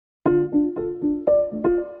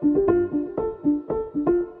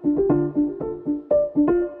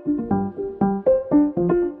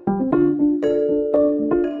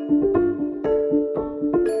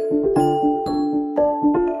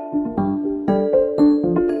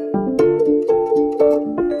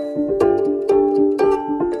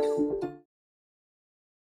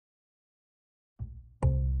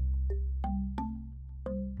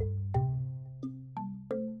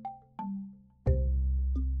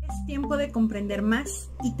Es tiempo de comprender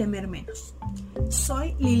más y temer menos.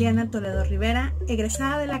 Soy Liliana Toledo Rivera,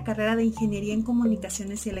 egresada de la carrera de Ingeniería en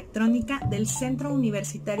Comunicaciones y Electrónica del Centro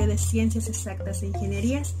Universitario de Ciencias Exactas e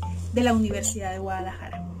Ingenierías de la Universidad de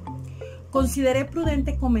Guadalajara. Consideré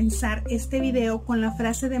prudente comenzar este video con la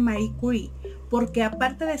frase de Marie Curie, porque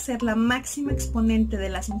aparte de ser la máxima exponente de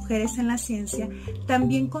las mujeres en la ciencia,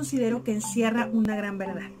 también considero que encierra una gran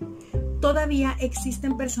verdad. Todavía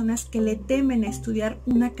existen personas que le temen a estudiar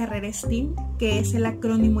una carrera STEAM, que es el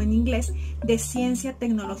acrónimo en inglés de Ciencia,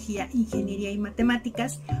 Tecnología, Ingeniería y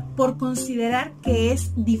Matemáticas, por considerar que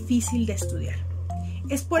es difícil de estudiar.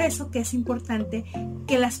 Es por eso que es importante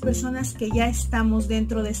que las personas que ya estamos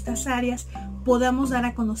dentro de estas áreas podamos dar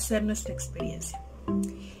a conocer nuestra experiencia.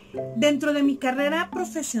 Dentro de mi carrera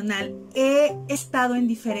profesional he estado en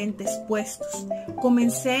diferentes puestos.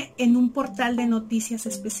 Comencé en un portal de noticias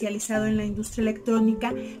especializado en la industria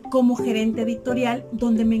electrónica como gerente editorial,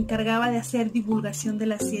 donde me encargaba de hacer divulgación de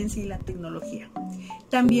la ciencia y la tecnología.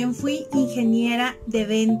 También fui ingeniera de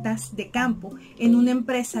ventas de campo en una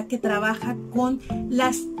empresa que trabaja con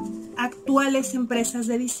las actuales empresas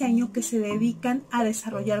de diseño que se dedican a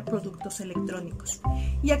desarrollar productos electrónicos.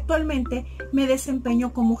 Y actualmente me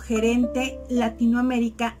desempeño como gerente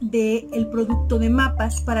Latinoamérica del producto de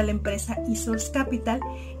mapas para la empresa eSource Capital,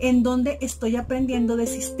 en donde estoy aprendiendo de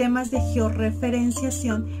sistemas de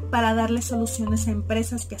georreferenciación para darle soluciones a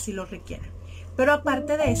empresas que así lo requieran. Pero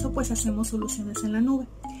aparte de eso, pues hacemos soluciones en la nube.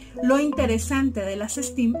 Lo interesante de las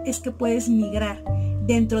STEAM es que puedes migrar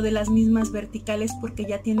dentro de las mismas verticales porque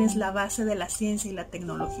ya tienes la base de la ciencia y la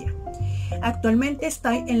tecnología. Actualmente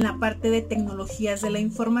estoy en la parte de tecnologías de la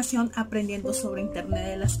información, aprendiendo sobre Internet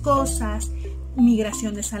de las cosas,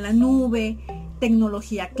 migraciones a la nube,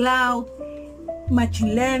 tecnología cloud,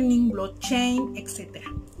 machine learning, blockchain, etc.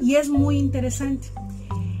 Y es muy interesante.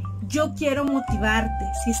 Yo quiero motivarte,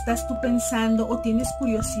 si estás tú pensando o tienes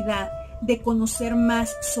curiosidad de conocer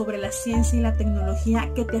más sobre la ciencia y la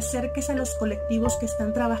tecnología, que te acerques a los colectivos que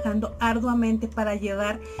están trabajando arduamente para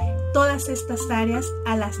llevar todas estas áreas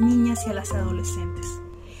a las niñas y a las adolescentes.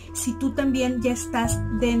 Si tú también ya estás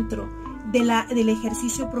dentro del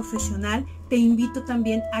ejercicio profesional, te invito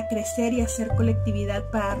también a crecer y a hacer colectividad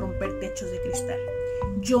para romper techos de cristal.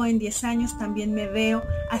 Yo en 10 años también me veo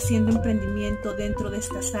haciendo emprendimiento dentro de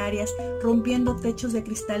estas áreas, rompiendo techos de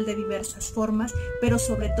cristal de diversas formas, pero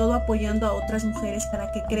sobre todo apoyando a otras mujeres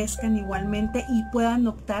para que crezcan igualmente y puedan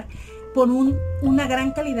optar por una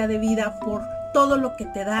gran calidad de vida, por todo lo que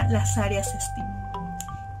te da las áreas STEAM.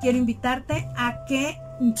 Quiero invitarte a que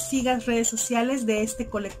sigas redes sociales de este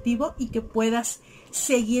colectivo y que puedas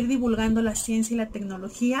seguir divulgando la ciencia y la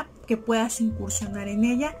tecnología, que puedas incursionar en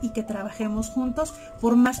ella y que trabajemos juntos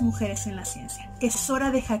por más mujeres en la ciencia. Es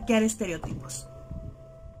hora de hackear estereotipos.